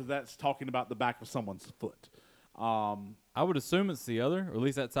 Or if that's talking about the back of someone's foot. I would assume it's the other, or at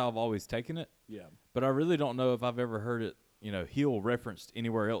least that's how I've always taken it. Yeah. But I really don't know if I've ever heard it, heel referenced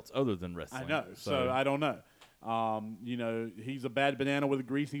anywhere else other than wrestling. I know, so I don't know. He's a bad banana with a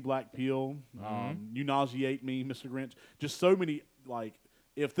greasy black peel. You nauseate me, Mr. Grinch. Just so many,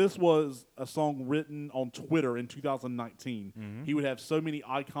 if this was a song written on Twitter in 2019, he would have so many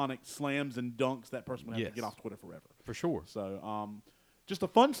iconic slams and dunks that person would have to get off Twitter forever. For sure. So, just a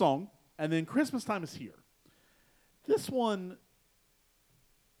fun song. And then Christmas Time is Here. This one,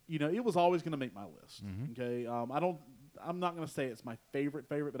 it was always going to make my list. Okay, I'm not going to say it's my favorite,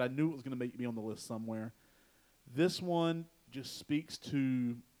 but I knew it was going to make me on the list somewhere. This one just speaks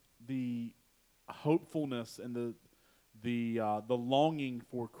to the hopefulness and the longing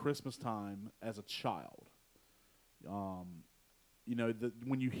for Christmas time as a child. When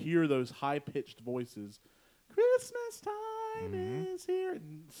you hear those high-pitched voices, Christmas time is here,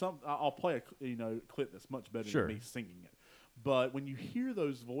 and I'll play a clip that's much better than me singing it. But when you hear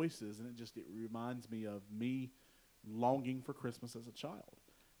those voices, and it reminds me of me longing for Christmas as a child,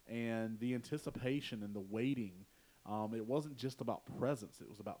 and the anticipation and the waiting. It wasn't just about presents; it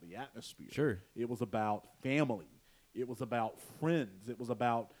was about the atmosphere. Sure, it was about family. It was about friends. It was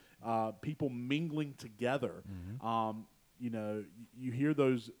about people mingling together. You hear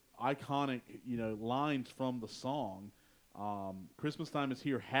those iconic, lines from the song. Christmas time is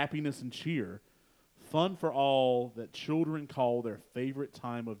here, happiness and cheer, fun for all that children call their favorite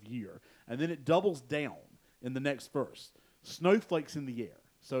time of year. And then it doubles down in the next verse. Snowflakes in the air.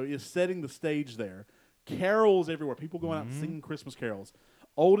 So it's setting the stage there. Carols everywhere. People going out and singing Christmas carols.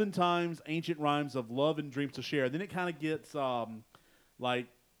 Olden times, ancient rhymes of love and dreams to share. Then it kind of gets the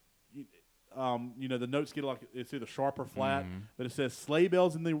notes get it's either sharp or flat, but it says sleigh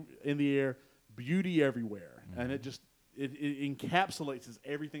bells in the air, beauty everywhere, and it encapsulates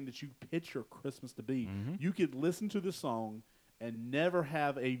everything that you picture Christmas to be. You could listen to the song and never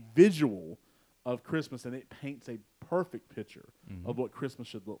have a visual of Christmas, and it paints a perfect picture of what Christmas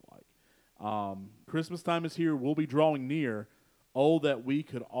should look like. Christmas time is here. We'll be drawing near. Oh, that we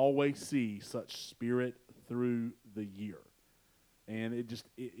could always see such spirit through the year. And it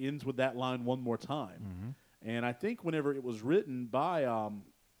ends with that line one more time. And I think whenever it was written by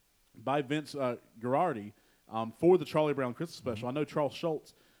Vince Guaraldi for the Charlie Brown Christmas special, I know Charles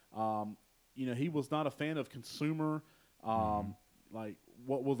Schultz, he was not a fan of consumer, like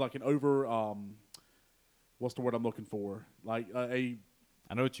what was like an over, what's the word I'm looking for? Like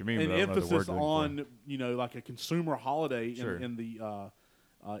I know what you mean. An emphasis on like a consumer holiday in the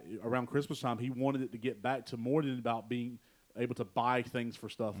around Christmas time. He wanted it to get back to more than about being able to buy things for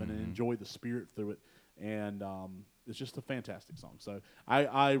stuff and enjoy the spirit through it. and it's just a fantastic song. So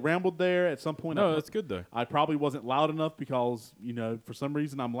I rambled there at some point. No, that's good though. I probably wasn't loud enough because for some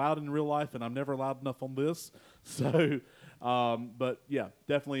reason I'm loud in real life and I'm never loud enough on this. So, but yeah,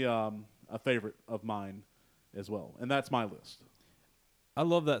 definitely a favorite of mine as well, and that's my list. I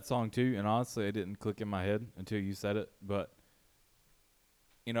love that song too, and honestly, it didn't click in my head until you said it. But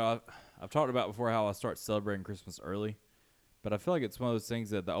I've talked about before how I start celebrating Christmas early, but I feel like it's one of those things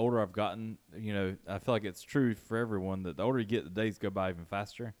that the older I've gotten, I feel like it's true for everyone that the older you get, the days go by even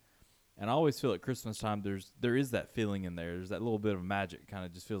faster. And I always feel at Christmas time there is that feeling in there. There's that little bit of magic, kind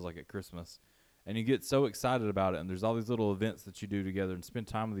of just feels like at Christmas, and you get so excited about it. And there's all these little events that you do together and spend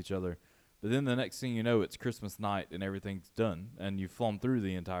time with each other. But then the next thing you know, it's Christmas night and everything's done, and you've flown through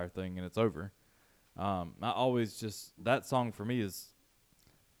the entire thing and it's over. I always that song for me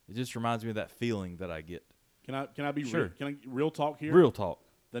it just reminds me of that feeling that I get. Can I be sure? Can I real talk here? Real talk.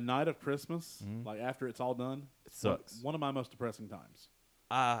 The night of Christmas, like after it's all done, it sucks. One of my most depressing times.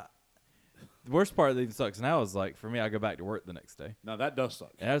 The worst part that even sucks now is for me, I go back to work the next day. No, that does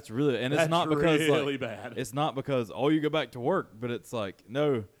suck. And it's it's not because really bad. It's not because you go back to work, but it's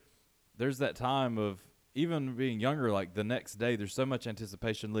no. There's that time of even being younger, the next day, there's so much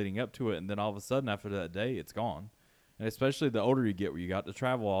anticipation leading up to it, and then all of a sudden after that day, it's gone. And especially the older you get, where you got to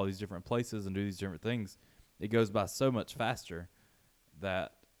travel all these different places and do these different things, it goes by so much faster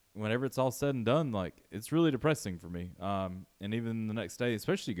that whenever it's all said and done, it's really depressing for me. And even the next day,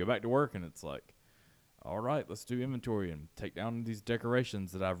 especially you go back to work and it's all right, let's do inventory and take down these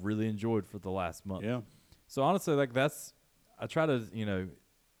decorations that I've really enjoyed for the last month. Yeah. So honestly, I try to,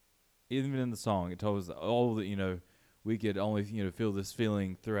 even in the song, it told us all that, we could only, feel this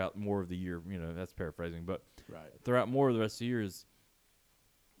feeling throughout more of the year. That's paraphrasing, but right. Throughout more of the rest of the years,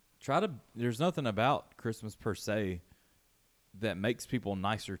 there's nothing about Christmas per se that makes people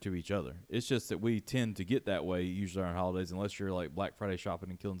nicer to each other. It's just that we tend to get that way usually on holidays, unless you're Black Friday shopping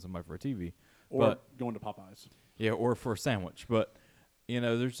and killing somebody for a TV. Or going to Popeyes. Yeah, or for a sandwich. But,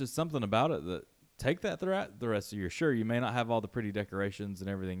 there's just something about it that take that throughout the rest of the year. Sure, you may not have all the pretty decorations and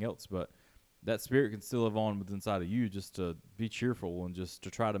everything else, but that spirit can still live on within inside of you, just to be cheerful and just to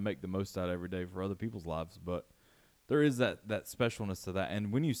try to make the most out of every day for other people's lives. But there is that specialness to that.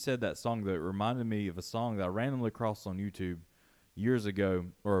 And when you said that song, though, it reminded me of a song that I randomly crossed on YouTube years ago,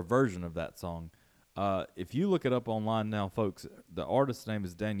 or a version of that song. If you look it up online now, folks, the artist's name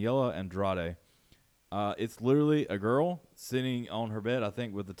is Daniela Andrade. It's literally a girl sitting on her bed, I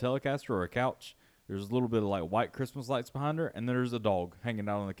think, with a Telecaster or a couch. There's a little bit of white Christmas lights behind her, and then there's a dog hanging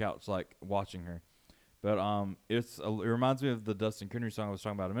out on the couch, watching her. But it reminds me of the Dustin Kennedy song I was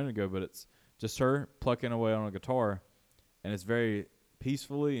talking about a minute ago. But it's just her plucking away on a guitar, and it's very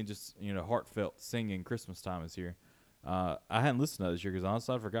peacefully and just heartfelt singing. Christmas time is here. I hadn't listened to that this year because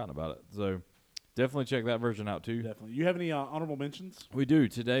honestly I'd forgotten about it. So definitely check that version out too. Definitely. You have any honorable mentions? We do.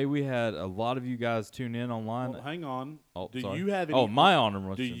 Today we had a lot of you guys tune in online. Well, hang on. Sorry. You have any? My honorable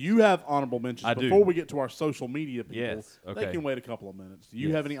mentions. Do you have honorable mentions? I Before do. we get to our social media people, yes. Okay. They can wait a couple of minutes. Do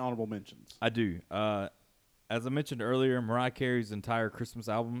you have any honorable mentions? I do. As I mentioned earlier, Mariah Carey's entire Christmas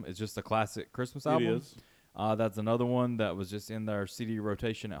album is just a classic Christmas album. It is. That's another one that was just in their CD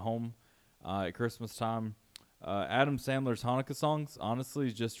rotation at home at Christmas time. Adam Sandler's Hanukkah songs,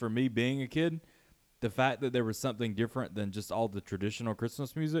 honestly, just for me being a kid, the fact that there was something different than just all the traditional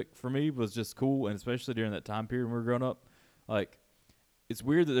Christmas music for me was just cool, and especially during that time period when we were growing up. It's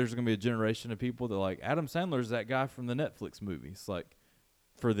weird that there's going to be a generation of people that Adam Sandler's that guy from the Netflix movies,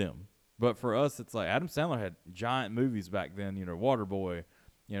 for them. But for us, it's Adam Sandler had giant movies back then, Waterboy,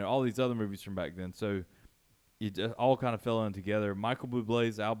 all these other movies from back then. So it just all kind of fell in together. Michael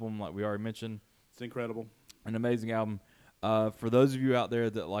Bublé's album, like we already mentioned. It's incredible. An amazing album. For those of you out there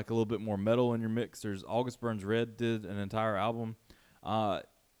that like a little bit more metal in your mix, there's August Burns Red did an entire album.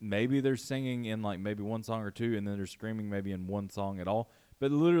 Maybe they're singing in maybe one song or two, and then they're screaming maybe in one song at all. But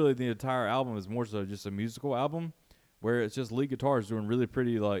literally the entire album is more so just a musical album where it's just lead guitars doing really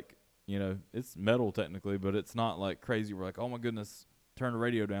pretty it's metal technically, but it's not crazy. We're oh my goodness, turn the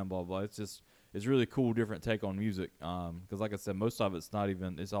radio down, blah, blah. It's really cool, different take on music. Because like I said, most of it's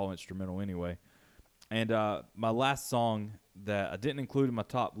it's all instrumental anyway. And my last song that I didn't include in my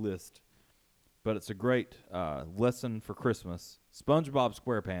top list, but it's a great lesson for Christmas. SpongeBob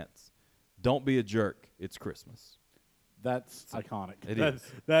SquarePants, Don't Be a Jerk, It's Christmas. That's iconic. Is.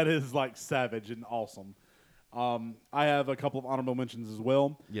 That is savage and awesome. I have a couple of honorable mentions as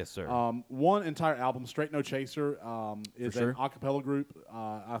well. Yes, sir. One entire album, Straight No Chaser, is sure. an a cappella group.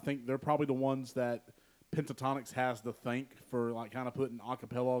 I think they're probably the ones that Pentatonix has to thank for kind of putting a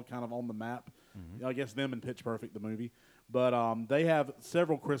cappella kind of on the map. Mm-hmm. I guess them and Pitch Perfect, the movie. But they have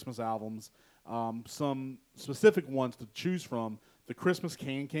several Christmas albums. some specific ones to choose from. The Christmas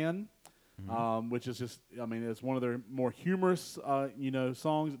Can, which is just, I mean, it's one of their more humorous,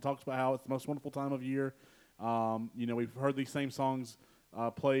 songs. It talks about how it's the most wonderful time of year. We've heard these same songs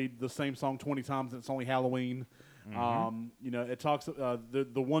played the same song 20 times, and it's only Halloween. It talks. The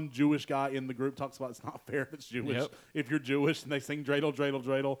one Jewish guy in the group talks about it's not fair if it's Jewish. If you're Jewish and they sing dreidel, dreidel,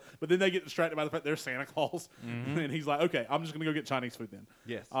 dreidel, but then they get distracted by the fact they're Santa Claus, and he's like, okay, I'm just gonna go get Chinese food then.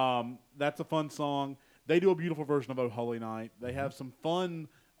 Yes. That's a fun song. They do a beautiful version of "Oh Holy Night." They have some fun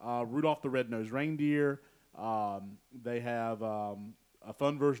Rudolph the Red-Nosed Reindeer. They have a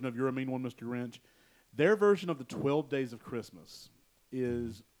fun version of "You're a Mean One, Mr. Grinch." Their version of the 12 Days of Christmas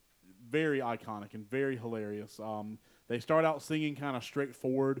is very iconic and very hilarious. They start out singing kind of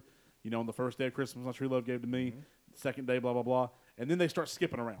straightforward, on the first day of Christmas, my true love gave to me. Second day, blah blah blah, and then they start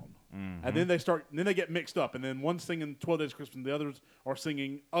skipping around, and then they get mixed up, and then one's singing 12 Days of Christmas, and the others are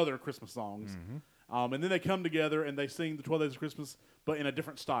singing other Christmas songs, and then they come together and they sing the 12 Days of Christmas, but in a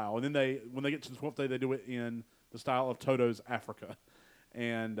different style, and then when they get to the 12th day, they do it in the style of Toto's Africa.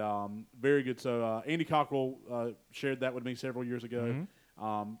 And very good. So Andy Cockrell shared that with me several years ago.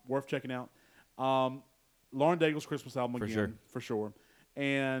 Worth checking out. Lauren Daigle's Christmas album again, for sure.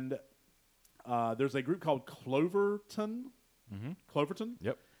 And there's a group called Cloverton. Cloverton.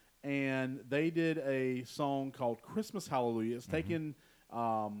 Yep. And they did a song called Christmas Hallelujah. It's taken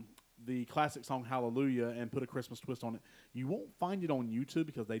the classic song Hallelujah and put a Christmas twist on it. You won't find it on YouTube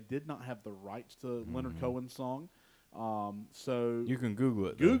because they did not have the rights to Leonard Cohen's song. So you can Google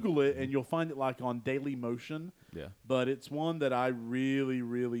it. Google it, and you'll find it like on Daily Motion. Yeah. But it's one that I really,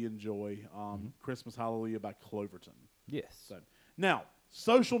 really enjoy. Christmas Hallelujah by Cloverton. Yes. So now,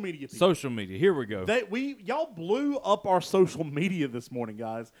 social media people. Social media. Here we go. Y'all blew up our social media this morning,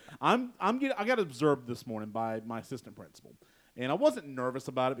 guys. I got observed this morning by my assistant principal. And I wasn't nervous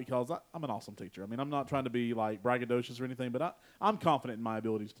about it because I'm an awesome teacher. I mean, I'm not trying to be like braggadocious or anything, but I'm confident in my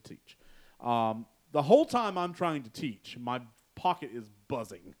abilities to teach. The whole time I'm trying to teach, my pocket is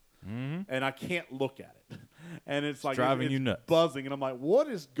buzzing, and I can't look at it. And it's like driving you nuts, buzzing, and I'm like, "What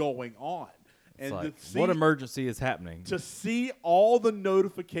is going on?" And like, what emergency is happening? To see all the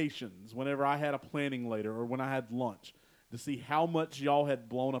notifications whenever I had a planning later or when I had lunch, to see how much y'all had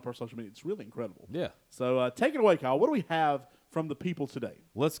blown up our social media, it's really incredible. Yeah. So take it away, Kyle. What do we have from the people today?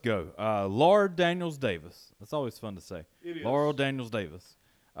 Let's go. Laura Daniels Davis. That's always fun to say. It is. Laura Daniels Davis.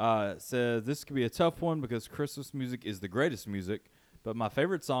 Says this could be a tough one because Christmas music is the greatest music, but my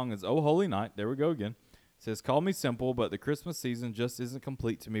favorite song is "Oh Holy Night." There we go again. Says call me simple, but the Christmas season just isn't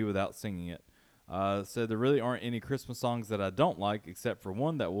complete to me without singing it. Said there really aren't any Christmas songs that I don't like except for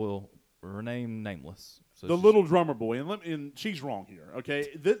one that will remain nameless. So the Little Drummer Boy, and she's wrong here.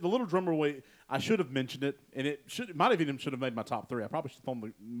 Okay, the Little Drummer Boy. I should have mentioned it, and it might have even should have made my top 3. I probably should have thrown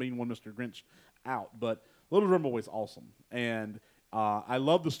the Mean One, Mr. Grinch out, but Little Drummer Boy is awesome, and I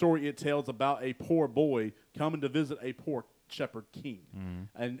love the story it tells about a poor boy coming to visit a poor shepherd king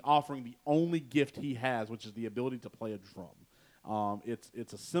and offering the only gift he has, which is the ability to play a drum.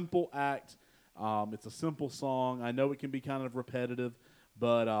 It's a simple act. It's a simple song. I know it can be kind of repetitive,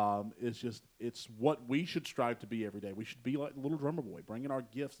 but it's what we should strive to be every day. We should be like the Little Drummer Boy, bringing our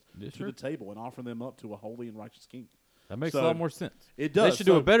gifts to the table and offering them up to a holy and righteous king. That makes a lot more sense. It does. They should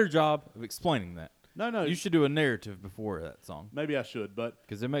do a better job of explaining that. No. You should do a narrative before that song. Maybe I should, but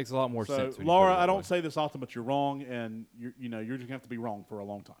because it makes a lot more sense. Laura, I don't say this often, but you're wrong, and you're just gonna have to be wrong for a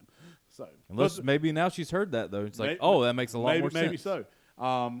long time. So maybe now she's heard that though. It's like, that makes a lot more sense. Maybe so.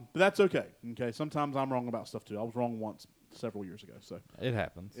 But that's okay. Okay, sometimes I'm wrong about stuff too. I was wrong once several years ago, so it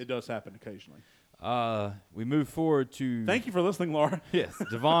happens. It does happen occasionally. We move forward to. Thank you for listening, Laura. Yes,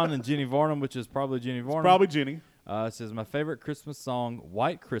 Devon and Jenny Varnum, which is probably Jenny Varnum. It's probably Jenny. It says my favorite Christmas song,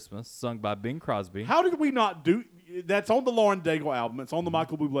 "White Christmas," sung by Bing Crosby. How did we not do? That's on the Lauren Daigle album. It's on the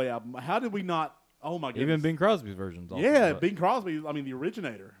Michael Bublé album. How did we not? Oh my goodness! Even Bing Crosby's versions. Also, yeah, Bing Crosby. I mean, the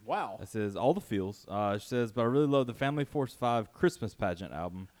originator. Wow. It says all the feels. It says, but I really love the Family Force 5 Christmas Pageant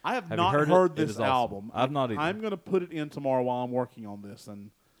album. I have not heard this album. I've not either. I'm going to put it in tomorrow while I'm working on this, and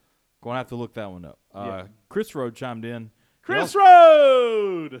going to have to look that one up. Chris Rode chimed in. Chris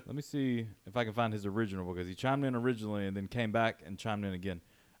Rode! Let me see if I can find his original, because he chimed in originally and then came back and chimed in again.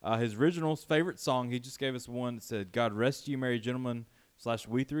 His original's favorite song, he just gave us one that said, "God Rest You Merry Gentlemen /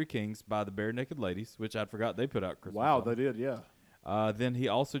 We Three Kings" by the Bare Naked Ladies, which I'd forgot they put out Christmas. Wow, album. They did, yeah. Then he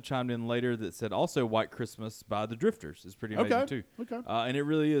also chimed in later that said also "White Christmas" by the Drifters is pretty amazing too. Okay. And it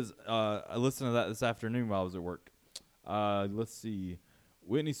really is. I listened to that this afternoon while I was at work. Let's see.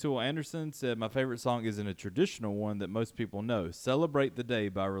 Whitney Sewell Anderson said, my favorite song isn't a traditional one that most people know. Celebrate the Day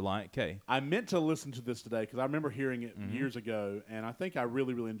by Reliant K. I meant to listen to this today because I remember hearing it years ago, and I think I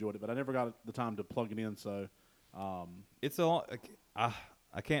really, really enjoyed it, but I never got the time to plug it in. So it's a long,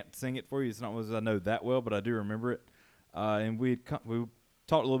 I can't sing it for you. It's not one I know that well, but I do remember it. And we talked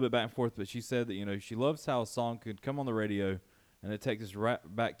a little bit back and forth, but she said that, she loves how a song could come on the radio and it takes us right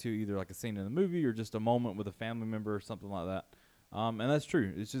back to either like a scene in the movie or just a moment with a family member or something like that. And that's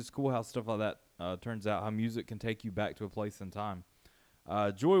true. It's just cool how stuff like that turns out, how music can take you back to a place and time.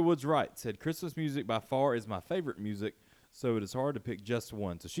 Joy Woods Wright said, Christmas music by far is my favorite music, so it is hard to pick just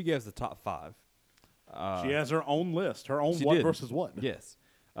one. So she gave us the top 5. She has her own list, her own what versus what. Yes.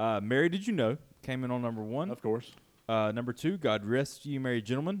 Mary Did You Know came in on number 1. Of course. Number 2, God Rest Ye Merry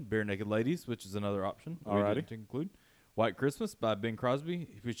Gentlemen, Bare Naked Ladies, which is another option. Alrighty. To include. White Christmas by Bing Crosby,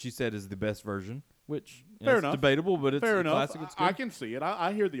 which she said is the best version, which Fair it's enough. debatable, but it's Fair a enough. classic. It's good. I can see it.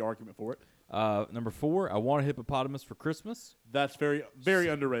 I hear the argument for it. Number 4, I Want a Hippopotamus for Christmas. That's very, very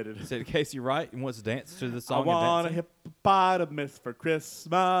underrated. Said Casey Wright and wants to dance to the I song. want a hippopotamus for Christmas.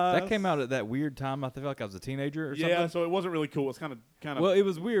 That came out at that weird time. I feel like I was a teenager or something. Yeah, so it wasn't really cool. It's kind of. Well, it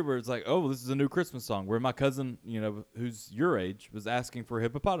was weird where it's like, oh, this is a new Christmas song. Where my cousin, who's your age, was asking for a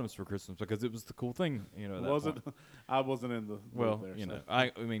hippopotamus for Christmas because it was the cool thing. At that point. I wasn't in the. Well, there,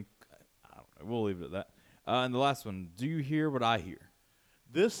 I don't know. We'll leave it at that. And the last one, Do You Hear What I Hear?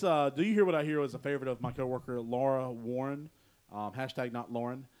 This, Do You Hear What I Hear was a favorite of my coworker, Laura Warren, hashtag not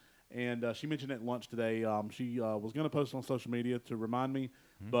Lauren. And she mentioned it at lunch today. She was going to post it on social media to remind me,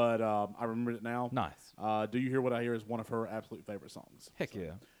 but I remembered it now. Nice. Do You Hear What I Hear is one of her absolute favorite songs. Heck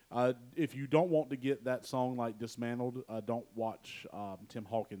yeah. If you don't want to get that song dismantled, don't watch Tim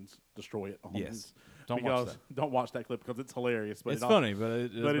Hawkins destroy it. Yes. Don't watch that clip because it's hilarious. But it's funny, but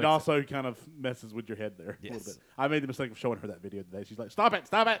it also kind of messes with your head there a little bit. I made the mistake of showing her that video today. She's like, "Stop it!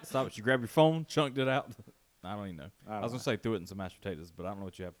 Stop it! Stop it!" You grab your phone, chunked it out. I don't even know. I was gonna say throw it in some mashed potatoes, but I don't know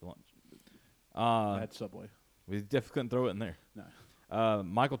what you have for lunch. I had Subway. We definitely couldn't throw it in there. No.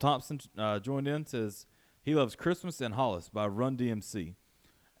 Michael Thompson joined in, says he loves Christmas in Hollis by Run DMC.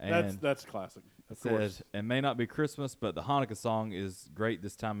 And that's classic. Of course. And may not be Christmas, but the Hanukkah song is great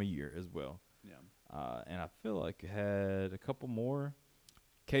this time of year as well. Yeah. And I feel like I had a couple more.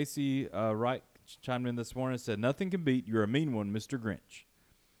 Casey Wright chimed in this morning and said, nothing can beat You're a Mean One, Mr. Grinch.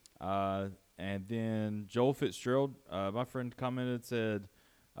 And then Joel Fitzgerald, my friend, commented, said,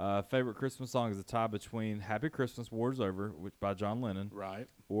 favorite Christmas song is a tie between Happy Christmas, War's Over, which by John Lennon. Right.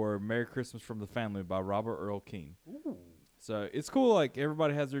 Or Merry Christmas from the Family by Robert Earl Keen. Ooh. So it's cool. Like,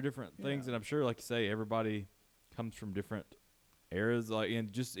 everybody has their different things, and I'm sure, like you say, everybody comes from different eras, like,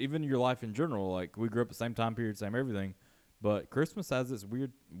 and just even your life in general. Like, we grew up the same time period, same everything, but Christmas has this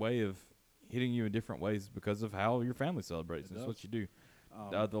weird way of hitting you in different ways because of how your family celebrates. It's what you do.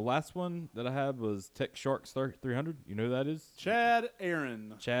 The last one that I had was Tech Sharks 300. You know who that is? Chad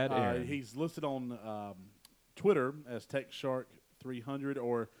Aaron. He's listed on Twitter as Tech Shark 300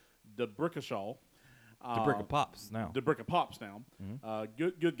 or DeBrickashaw. DeBricka Pops now. DeBricka Pops now.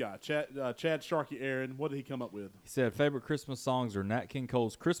 Good guy. Chad Sharky Aaron. What did he come up with? He said favorite Christmas songs are Nat King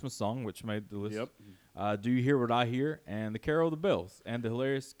Cole's Christmas Song, which made the list. Yep. Do You Hear What I Hear? And The Carol of the Bells. And the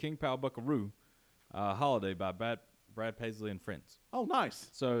hilarious King Pao Buckaroo Holiday by Brad Paisley and Friends. Oh,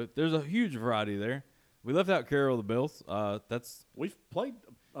 nice. So there's a huge variety there. We left out Carol of the Bells. We've played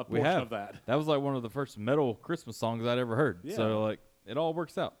a portion of that. That was like one of the first metal Christmas songs I'd ever heard. Yeah. So like it all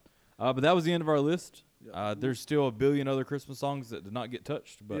works out. But that was the end of our list. There's still a billion other Christmas songs that did not get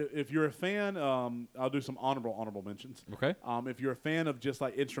touched. But if you're a fan, I'll do some honorable mentions. Okay. If you're a fan of just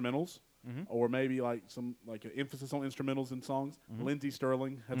like instrumentals, or maybe like some like an emphasis on instrumentals in songs, Lindsey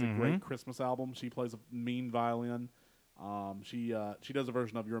Sterling has a great Christmas album. She plays a mean violin. She does a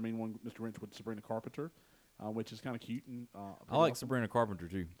version of You're a Mean One, Mr. Grinch with Sabrina Carpenter, which is kind of cute. And I like Sabrina Carpenter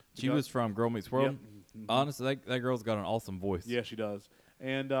too. She was from Girl Meets World. Yep. Honestly, that girl's got an awesome voice. Yeah, she does.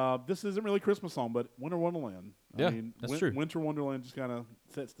 And this isn't really a Christmas song, but Winter Wonderland. That's true. Winter Wonderland just kind of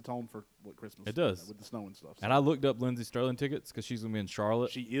sets the tone for what Christmas it does. With the snow and stuff. So. And I looked up Lindsey Sterling tickets because she's going to be in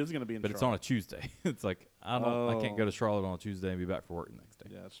Charlotte. She is going to be in Charlotte. But it's on a Tuesday. It's like, I can't go to Charlotte on a Tuesday and be back for work the next day.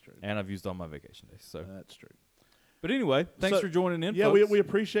 Yeah, that's true. And I've used all my vacation days. So that's true. But anyway, thanks for joining in, yeah, folks. we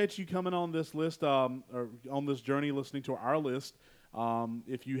appreciate you coming on this list, or on this journey, listening to our list.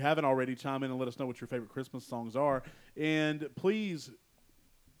 If you haven't already, chime in and let us know what your favorite Christmas songs are. And please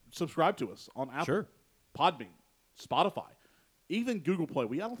subscribe to us on Apple, Podbean, Spotify, even Google Play.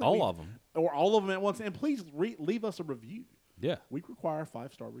 All of them at once. And please leave us a review. Yeah. We require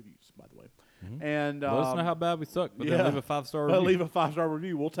 5-star reviews, by the way. And let us know how bad we suck, but then leave a 5-star review. Leave a 5-star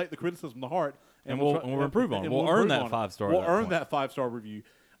review. We'll take the criticism to heart, and we'll improve on it. We'll earn that 5-star. We'll earn that 5-star review.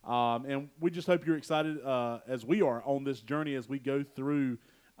 And we just hope you're excited as we are on this journey as we go through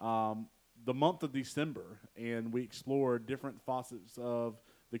the month of December and we explore different facets of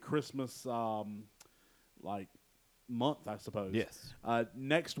the Christmas month, I suppose. Yes.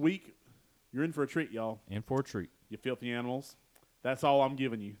 Next week, you're in for a treat, y'all. In for a treat. You filthy animals. That's all I'm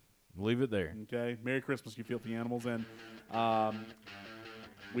giving you. Leave it there. Okay. Merry Christmas, you filthy animals. And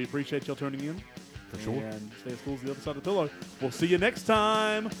we appreciate y'all tuning in. For sure. And stay at school's the other side of the pillow. We'll see you next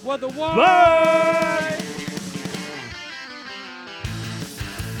time. What the what? Bye!